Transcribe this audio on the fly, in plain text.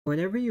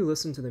Whenever you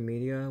listen to the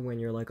media when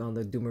you're like on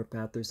the doomer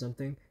path or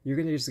something, you're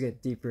gonna just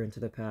get deeper into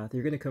the path.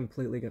 You're gonna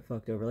completely get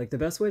fucked over. Like the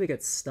best way to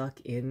get stuck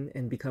in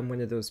and become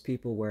one of those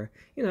people where,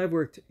 I've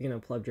worked,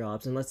 pleb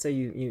jobs, and let's say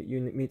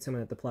you meet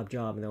someone at the pleb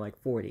job and they're like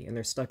 40 and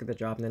they're stuck at the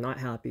job and they're not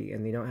happy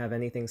and they don't have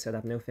anything set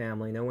up, no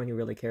family, no one who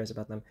really cares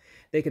about them.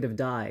 They could have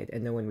died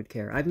and no one would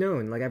care. I've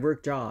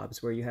worked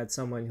jobs where you had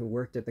someone who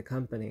worked at the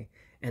company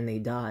and they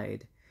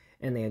died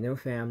and they had no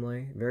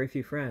family, very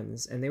few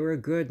friends, and they were a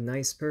good,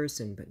 nice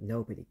person, but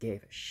nobody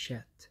gave a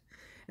shit.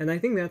 And I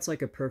think that's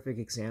like a perfect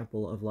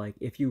example of like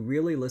if you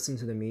really listen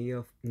to the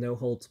media, no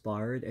holds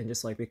barred, and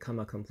just like become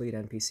a complete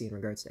NPC in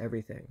regards to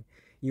everything,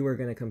 you are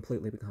going to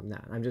completely become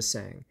that. I'm just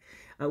saying.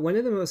 One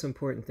of the most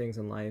important things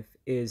in life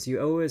is you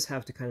always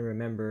have to kind of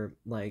remember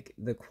like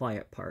the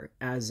quiet part,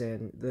 as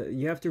in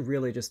you have to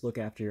really just look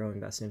after your own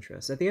best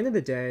interests. At the end of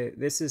the day,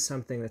 this is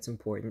something that's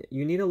important.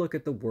 You need to look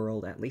at the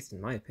world, at least in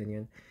my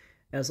opinion,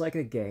 as like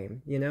a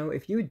game.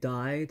 If you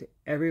died,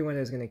 everyone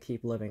is going to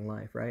keep living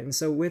life, right? And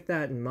so with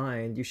that in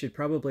mind, you should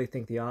probably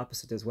think the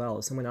opposite as well.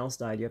 If someone else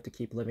died, you have to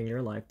keep living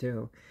your life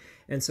too.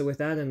 And so with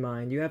that in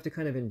mind, you have to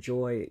kind of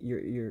enjoy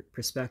your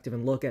perspective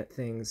and look at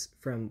things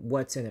from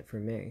what's in it for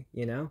me.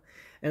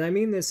 And I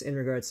mean this in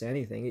regards to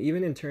anything,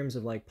 even in terms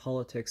of like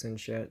politics and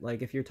shit.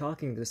 Like if you're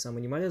talking to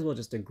someone, you might as well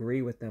just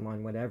agree with them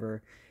on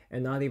whatever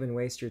and not even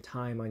waste your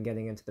time on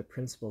getting into the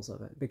principles of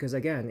it. Because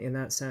again, in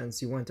that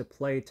sense, you want to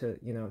play to,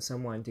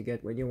 someone to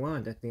get what you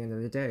want at the end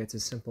of the day. It's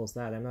as simple as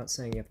that. I'm not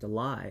saying you have to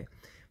lie,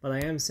 but I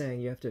am saying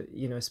you have to,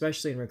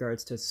 especially in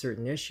regards to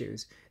certain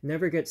issues,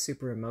 never get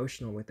super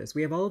emotional with this.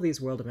 We have all of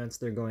these world events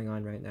that are going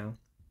on right now.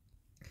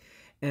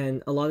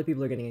 And a lot of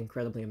people are getting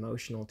incredibly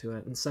emotional to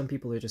it, and some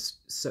people are just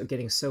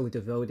getting so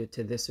devoted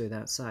to this or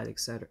that side,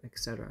 etc.,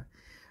 etc.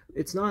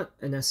 It's not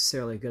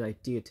necessarily a good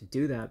idea to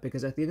do that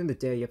because at the end of the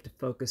day, you have to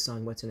focus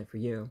on what's in it for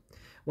you.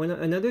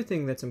 Another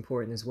thing that's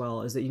important as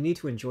well is that you need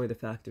to enjoy the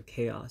fact of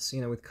chaos.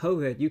 With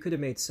COVID, you could have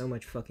made so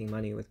much fucking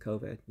money with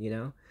COVID.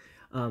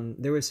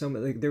 There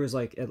was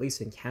like, at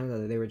least in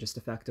Canada, they were just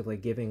effectively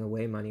giving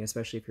away money,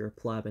 especially if you're a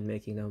pleb and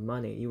making no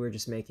money. You were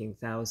just making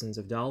thousands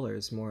of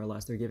dollars, more or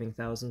less. They're giving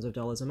thousands of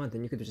dollars a month,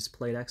 and you could have just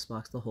played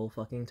Xbox the whole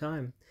fucking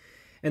time.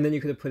 And then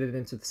you could have put it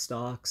into the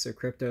stocks or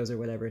cryptos or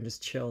whatever and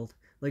just chilled.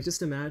 Like,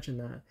 just imagine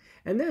that.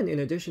 And then,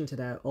 in addition to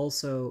that,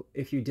 also,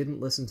 if you didn't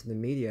listen to the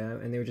media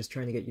and they were just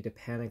trying to get you to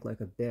panic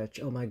like a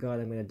bitch, oh my god,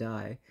 I'm gonna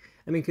die.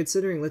 I mean,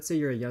 considering, let's say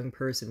you're a young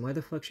person, why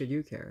the fuck should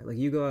you care? Like,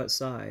 you go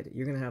outside,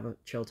 you're gonna have a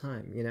chill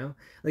time?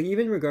 Like,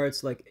 even in regards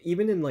to, like,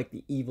 even in, like,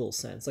 the evil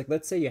sense, like,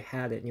 let's say you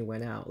had it and you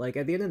went out. Like,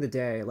 at the end of the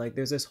day, like,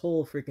 there's this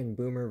whole freaking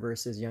boomer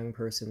versus young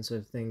person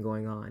sort of thing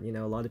going on.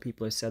 A lot of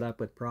people are set up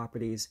with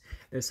properties,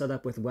 they're set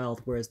up with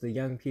wealth, whereas the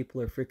young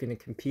people are freaking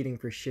competing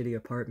for shitty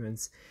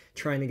apartments,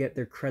 trying to get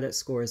their credit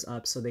scores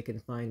up so they can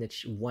find a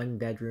one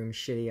bedroom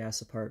shitty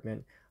ass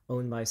apartment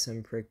owned by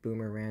some prick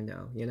boomer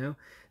rando.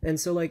 And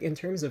so like in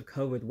terms of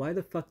COVID, why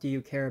the fuck do you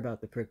care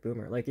about the prick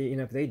boomer? Like,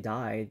 if they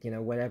died,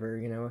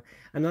 whatever.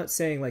 I'm not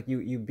saying like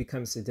you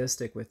become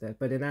sadistic with it,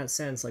 but in that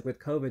sense, like with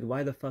COVID,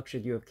 why the fuck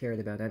should you have cared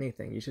about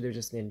anything? You should have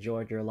just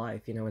enjoyed your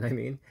life, you know what I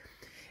mean?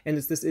 And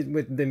it's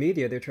with the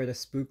media, they're trying to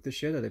spook the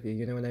shit out of you,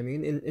 you know what I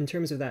mean? In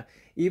terms of that,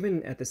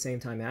 even at the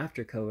same time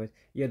after COVID,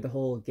 you had the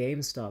whole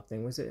GameStop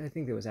thing. Was it? I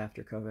think it was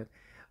after COVID,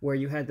 where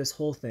you had this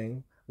whole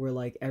thing where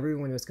like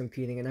everyone was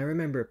competing. And I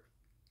remember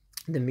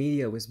the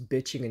media was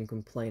bitching and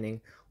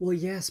complaining. Well,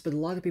 yes, but a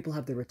lot of people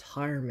have their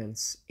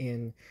retirements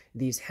in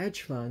these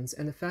hedge funds,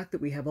 and the fact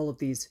that we have all of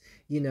these,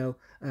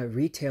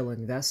 retail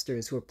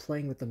investors who are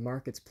playing with the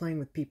markets, playing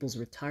with people's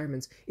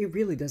retirements, it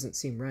really doesn't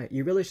seem right.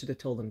 You really should have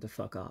told them to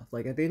fuck off.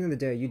 Like at the end of the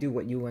day, you do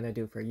what you want to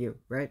do for you,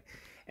 right?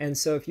 And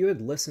so if you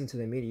had listened to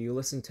the media, you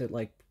listened to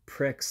like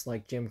pricks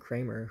like Jim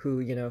Cramer, who,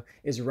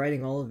 is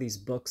writing all of these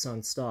books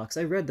on stocks.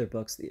 I read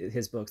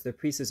his books. They're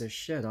pieces of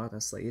shit,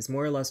 honestly. He's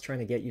more or less trying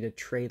to get you to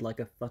trade like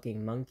a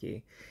fucking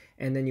monkey.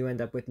 And then you end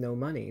up with no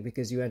money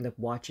because you end up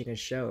watching a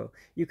show.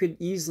 You could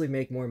easily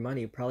make more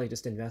money probably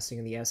just investing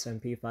in the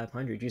S&P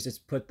 500. You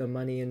just put the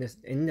money in this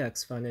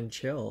index fund and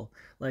chill,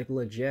 like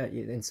legit,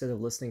 instead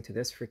of listening to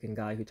this freaking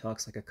guy who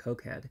talks like a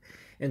cokehead.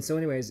 And so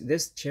anyways,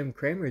 this Jim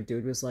Cramer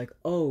dude was like,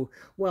 oh,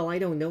 well, I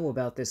don't know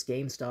about this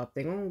GameStop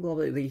thing. Oh, blah,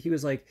 blah, blah. He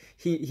was like,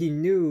 he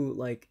knew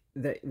like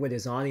that what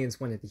his audience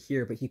wanted to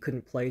hear, but he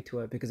couldn't play to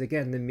it because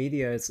again, the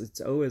media is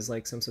it's always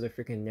like some sort of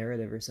freaking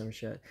narrative or some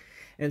shit.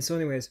 And so,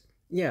 anyways,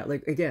 yeah,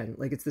 like again,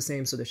 like it's the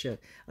same sort of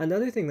shit.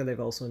 Another thing that I've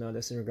also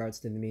noticed in regards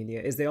to the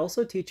media is they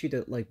also teach you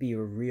to like be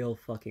a real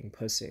fucking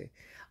pussy.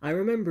 I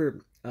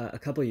remember a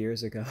couple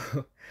years ago,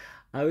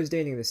 I was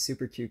dating this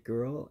super cute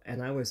girl,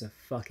 and I was a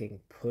fucking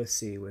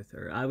pussy with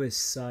her. I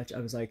was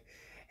like,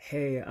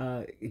 hey,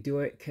 do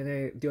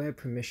I have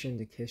permission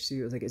to kiss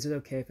you? Like, is it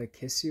okay if I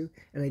kiss you?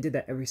 And I did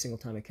that every single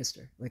time I kissed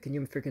her. Like, can you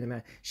freaking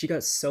imagine? She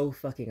got so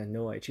fucking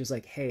annoyed. She was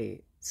like,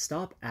 hey,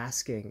 stop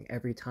asking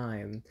every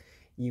time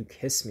you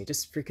kiss me.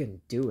 Just freaking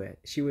do it.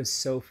 She was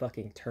so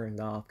fucking turned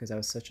off because I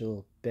was such a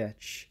little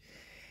bitch.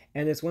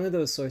 And it's one of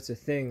those sorts of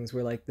things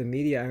where like the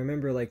media, I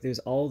remember like there's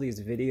all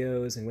these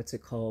videos and what's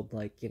it called,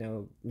 like,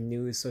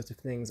 news sorts of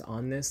things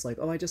on this, like,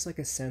 oh, I just like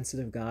a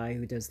sensitive guy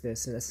who does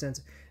this in a sense.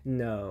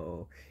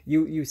 No.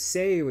 You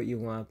say what you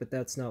want, but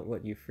that's not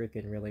what you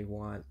freaking really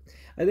want.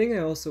 I think I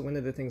also one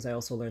of the things I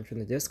also learned from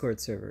the Discord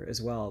server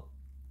as well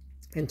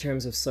in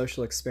terms of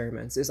social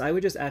experiments is I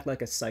would just act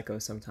like a psycho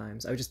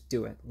sometimes. I would just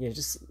do it.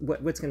 Just what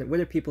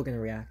are people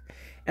gonna react?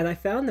 And I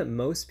found that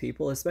most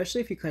people,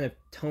 especially if you kind of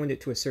toned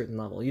it to a certain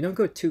level, you don't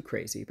go too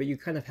crazy, but you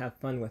kind of have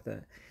fun with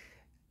it.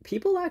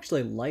 People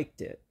actually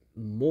liked it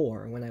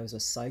more when I was a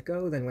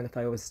psycho than when if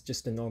I was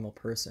just a normal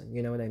person.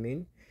 You know what I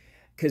mean?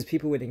 Because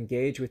people would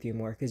engage with you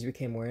more because you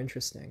became more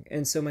interesting.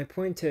 And so my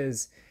point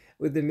is,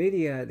 with the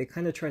media, they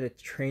kind of try to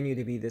train you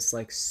to be this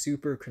like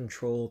super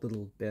controlled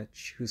little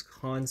bitch who's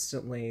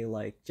constantly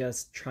like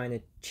just trying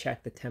to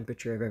check the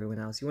temperature of everyone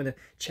else. You want to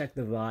check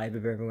the vibe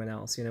of everyone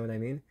else. You know what I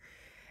mean?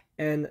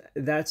 And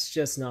that's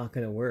just not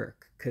going to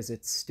work because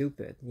it's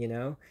stupid, you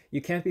know?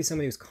 You can't be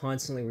somebody who's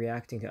constantly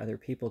reacting to other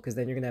people because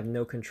then you're going to have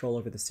no control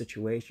over the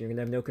situation. You're going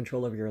to have no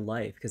control over your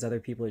life because other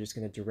people are just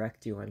going to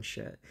direct you on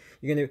shit.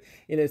 You're going to,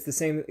 it's the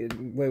same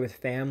way with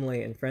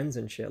family and friends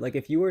and shit. Like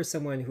if you were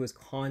someone who was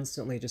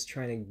constantly just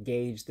trying to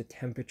gauge the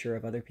temperature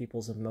of other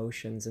people's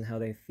emotions and how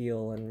they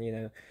feel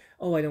and,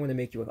 oh, I don't want to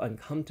make you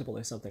uncomfortable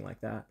or something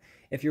like that.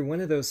 If you're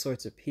one of those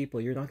sorts of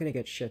people, you're not going to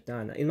get shit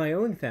done. In my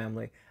own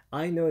family,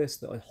 I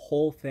noticed the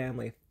whole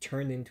family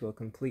turned into a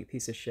complete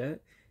piece of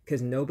shit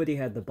because nobody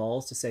had the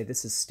balls to say,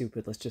 this is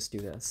stupid, let's just do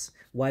this.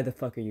 Why the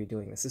fuck are you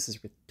doing this? This is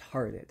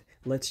retarded.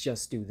 Let's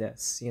just do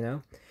this, you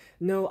know?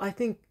 No, I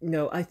think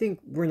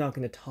we're not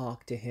going to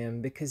talk to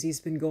him because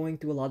he's been going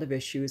through a lot of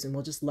issues and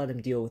we'll just let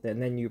him deal with it.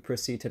 And then you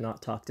proceed to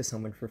not talk to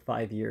someone for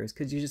 5 years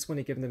because you just want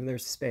to give them their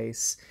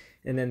space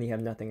and then you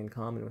have nothing in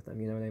common with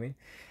them, you know what I mean?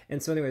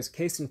 And so anyways,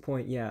 case in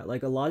point, yeah,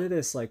 like a lot of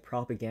this like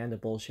propaganda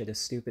bullshit is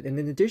stupid. And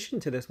in addition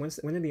to this,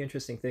 one of the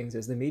interesting things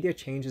is the media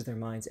changes their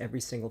minds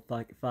every single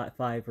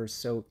five or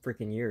so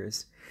freaking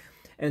years.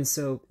 And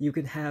so you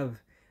can have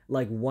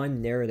like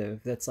one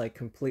narrative that's like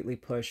completely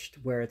pushed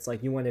where it's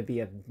like you want to be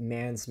a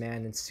man's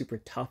man and super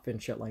tough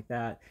and shit like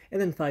that.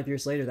 And then 5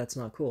 years later, that's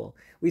not cool.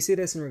 We see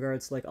this in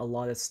regards to like a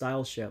lot of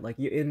style shit. Like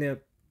in the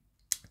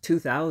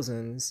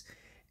 2000s,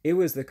 it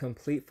was the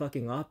complete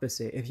fucking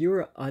opposite. If you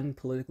were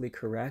unpolitically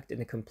correct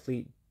and a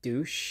complete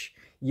douche,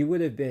 you would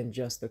have been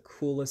just the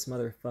coolest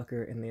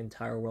motherfucker in the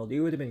entire world.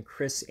 You would have been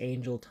Chris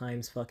Angel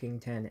times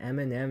fucking 10,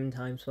 Eminem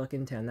times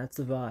fucking 10. That's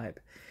the vibe.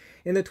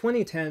 In the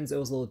 2010s, it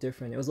was a little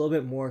different. It was a little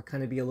bit more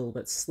kind of be a little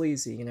bit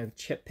sleazy,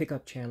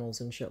 pickup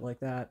channels and shit like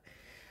that.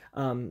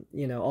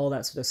 All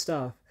that sort of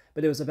stuff.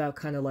 But it was about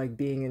kind of like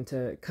being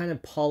into kind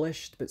of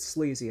polished but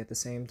sleazy at the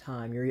same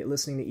time. You're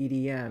listening to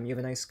EDM, you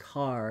have a nice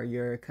car,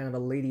 you're kind of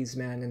a ladies'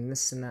 man in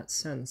this and that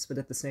sense, but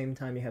at the same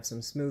time you have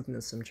some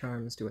smoothness, some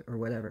charms to it, or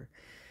whatever.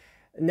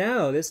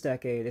 Now, this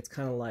decade, it's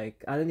kind of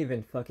like, I don't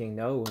even fucking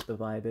know what the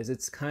vibe is.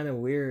 It's kind of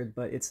weird,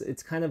 but it's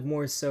kind of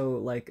more so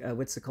like,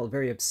 what's it called?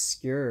 Very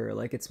obscure.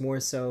 Like, it's more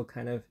so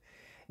kind of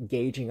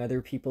gauging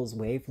other people's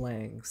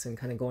wavelengths and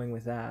kind of going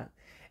with that.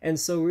 And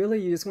so really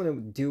you just want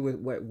to do with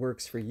what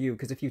works for you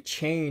because if you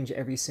change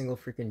every single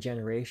freaking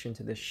generation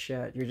to this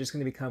shit, you're just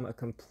going to become a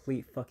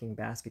complete fucking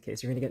basket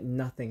case. You're going to get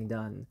nothing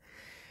done.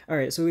 All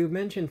right, so we've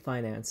mentioned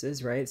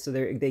finances, right? So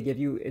they give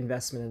you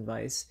investment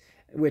advice,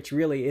 which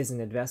really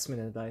isn't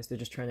investment advice. They're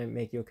just trying to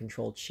make you a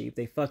controlled sheep.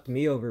 They fucked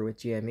me over with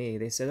GME.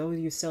 They said, oh,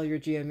 you sell your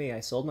GME.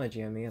 I sold my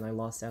GME and I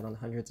lost out on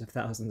hundreds of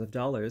thousands of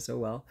dollars. Oh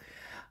well.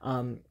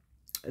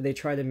 They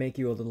try to make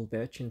you a little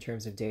bitch in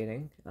terms of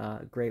dating.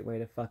 Great way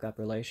to fuck up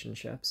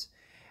relationships.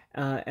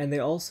 And they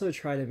also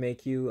try to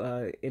make you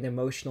an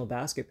emotional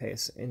basket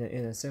case in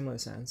a similar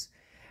sense.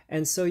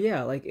 And so,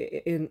 yeah, like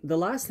in the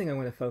last thing I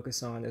want to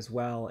focus on as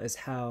well is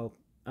how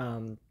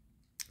the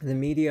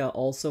media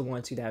also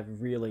wants you to have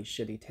really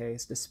shitty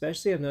taste.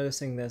 Especially, I'm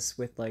noticing this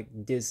with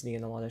like Disney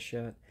and a lot of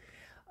shit.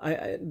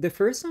 The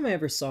first time I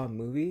ever saw a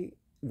movie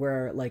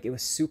where like it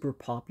was super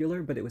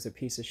popular but it was a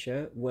piece of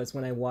shit was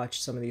when I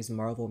watched some of these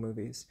Marvel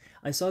movies.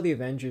 I saw the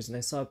Avengers and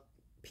I saw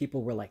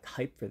people were like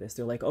hyped for this.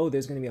 They're like, oh,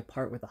 there's gonna be a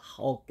part where the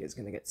Hulk is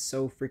gonna get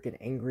so freaking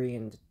angry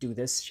and do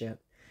this shit.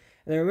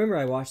 And I remember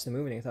I watched the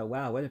movie and I thought,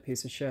 wow, what a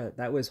piece of shit.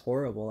 That was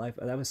horrible.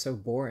 That was so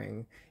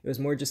boring. It was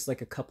more just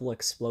like a couple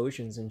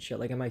explosions and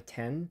shit. Like, am I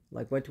 10?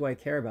 Like, what do I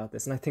care about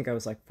this? And I think I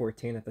was like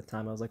 14 at the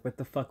time. I was like, what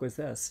the fuck was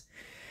this?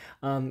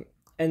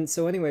 And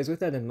so anyways, with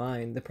that in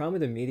mind, the problem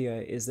with the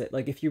media is that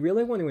like if you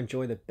really want to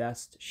enjoy the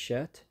best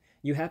shit,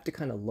 you have to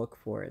kind of look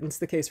for it. And it's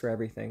the case for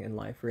everything in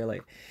life,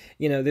 really.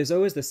 There's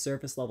always the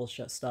surface level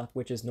stuff,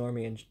 which is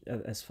normie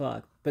and as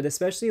fuck. But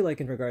especially like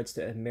in regards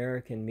to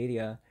American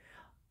media,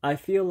 I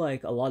feel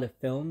like a lot of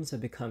films have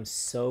become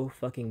so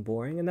fucking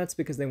boring, and that's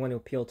because they want to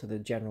appeal to the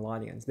general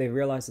audience. They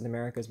realize that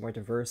America is more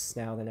diverse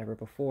now than ever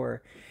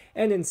before,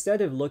 And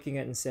instead of looking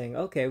at it and saying,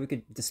 okay, we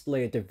could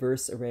display a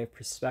diverse array of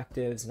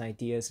perspectives and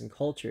ideas and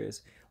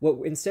cultures,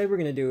 what instead we're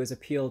going to do is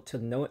appeal to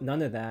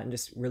none of that and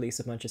just release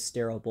a bunch of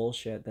sterile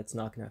bullshit that's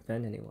not going to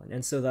offend anyone.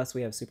 And so thus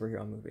we have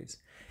superhero movies.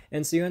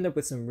 And so you end up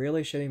with some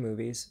really shitty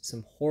movies,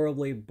 some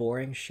horribly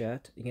boring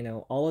shit, you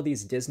know, all of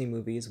these Disney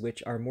movies,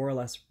 which are more or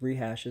less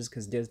rehashes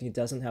because Disney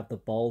doesn't have the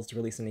balls to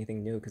release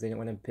anything new because they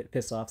don't want to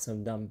piss off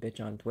some dumb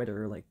bitch on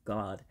Twitter, like,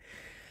 God.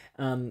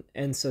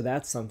 And so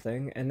that's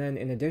something. And then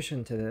in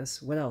addition to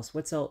this, what else?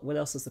 What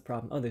else is the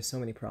problem? Oh, there's so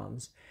many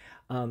problems.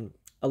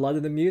 A lot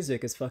of the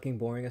music is fucking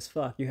boring as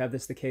fuck. You have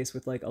this the case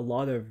with like a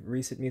lot of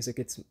recent music.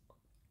 It's,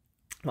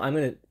 well, I'm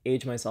gonna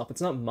age myself.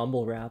 It's not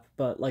mumble rap,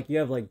 but like you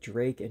have like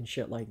Drake and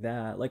shit like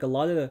that. Like a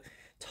lot of the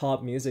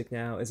top music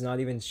now is not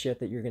even shit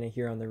that you're gonna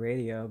hear on the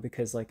radio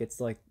because like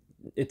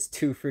it's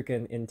too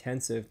freaking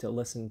intensive to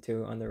listen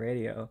to on the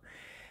radio,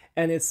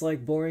 and it's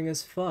like boring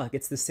as fuck.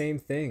 It's the same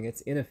thing.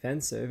 It's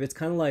inoffensive. It's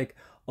kind of like,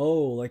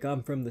 oh, like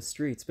I'm from the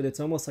streets, but it's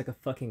almost like a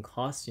fucking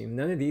costume.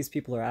 None of these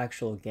people are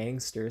actual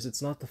gangsters.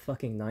 It's not the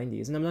fucking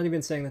 90s. And I'm not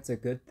even saying that's a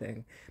good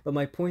thing. But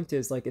my point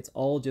is, like, it's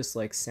all just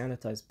like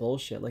sanitized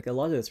bullshit. Like a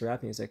lot of this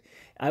rap music,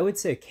 I would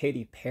say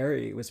Katy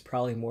Perry was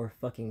probably more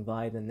fucking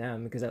vibe than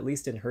them because at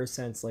least in her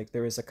sense, like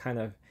there was a kind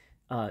of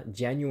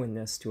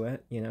genuineness to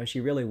it. You know,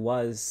 she really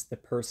was the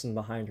person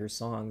behind her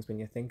songs when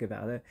you think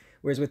about it.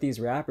 Whereas with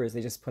these rappers,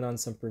 they just put on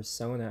some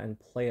persona and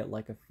play it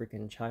like a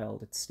freaking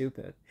child. It's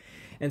stupid.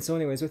 And so,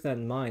 anyways, with that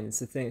in mind, it's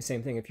the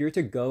same thing. If you were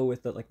to go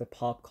with the like the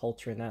pop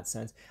culture in that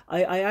sense,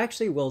 I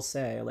actually will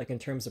say, like in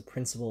terms of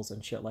principles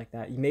and shit like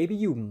that, maybe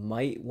you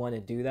might want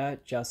to do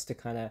that just to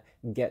kind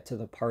of get to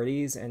the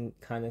parties and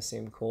kind of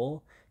seem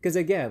cool. Because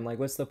again, like,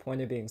 what's the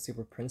point of being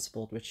super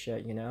principled with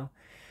shit, you know?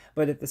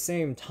 But at the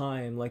same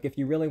time, like if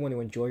you really want to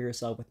enjoy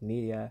yourself with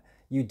media,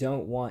 you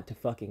don't want to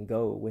fucking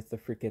go with the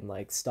freaking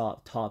like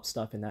stop top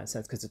stuff in that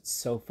sense because it's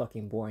so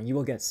fucking boring. You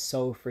will get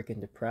so freaking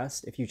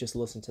depressed if you just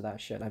listen to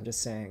that shit. I'm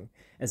just saying,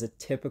 as a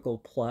typical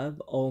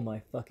pleb, oh my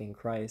fucking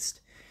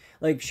Christ.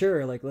 Like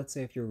sure, like let's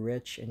say if you're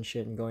rich and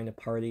shit and going to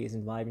parties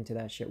and vibing to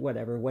that shit,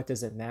 whatever, what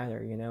does it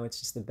matter, you know? It's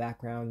just the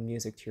background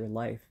music to your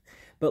life.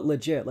 But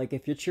legit, like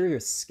if it's your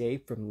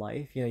escape from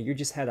life, you know, you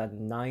just had a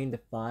 9 to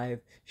 5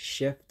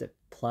 shift at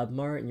Pleb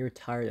Mart and you're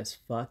tired as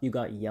fuck. You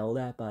got yelled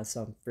at by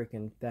some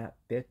freaking fat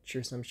bitch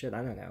or some shit.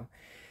 I don't know.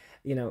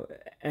 You know,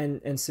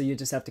 and so you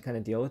just have to kind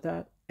of deal with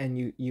that, and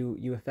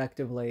you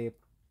effectively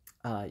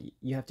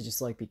you have to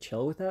just like be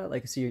chill with that.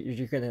 Like so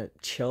you're gonna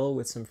chill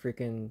with some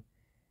freaking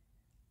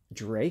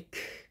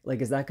Drake?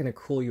 Like, is that gonna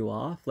cool you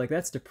off? Like,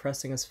 that's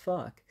depressing as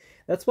fuck.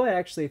 That's why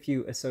actually, if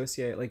you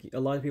associate, like, a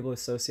lot of people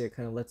associate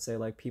kind of, let's say,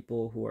 like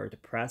people who are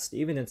depressed,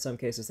 even in some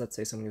cases, let's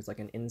say someone who's like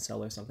an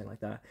incel or something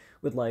like that,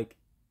 with like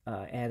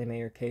anime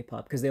or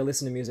K-pop, because they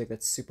listen to music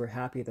that's super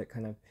happy, that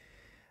kind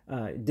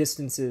of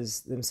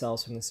distances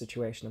themselves from the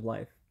situation of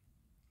life.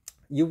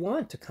 You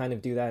want to kind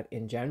of do that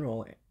in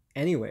general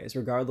anyways,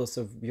 regardless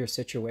of your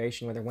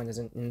situation, whether one is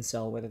an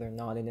incel, whether they're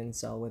not an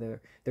incel,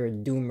 whether they're a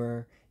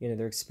doomer, you know,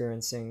 they're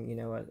experiencing, you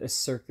know, a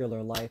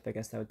circular life, I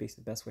guess that would be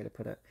the best way to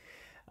put it.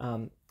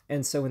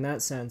 And so in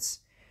that sense,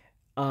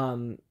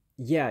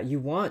 yeah, you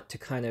want to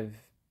kind of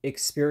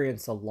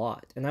experience a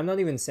lot. And I'm not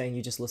even saying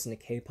you just listen to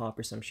K-pop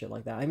or some shit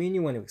like that. I mean,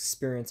 you want to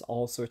experience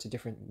all sorts of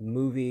different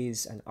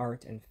movies and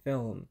art and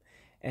film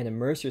and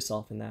immerse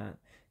yourself in that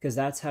because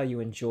that's how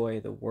you enjoy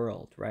the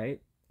world, right?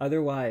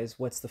 Otherwise,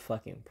 what's the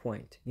fucking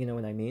point? You know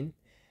what I mean?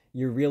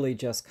 You're really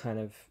just kind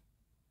of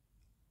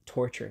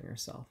torturing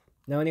yourself.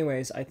 Now,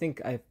 anyways, I think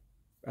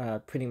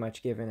I've pretty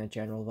much given a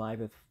general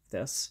vibe of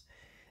this.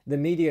 The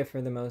media,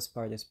 for the most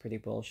part, is pretty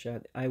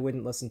bullshit. I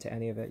wouldn't listen to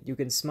any of it. You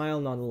can smile,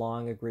 nod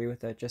along, agree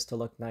with it just to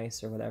look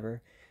nice or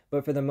whatever.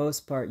 But for the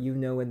most part, you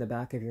know in the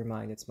back of your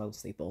mind it's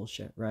mostly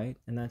bullshit, right?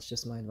 And that's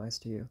just my advice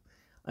to you.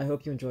 I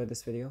hope you enjoyed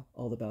this video.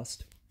 All the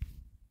best.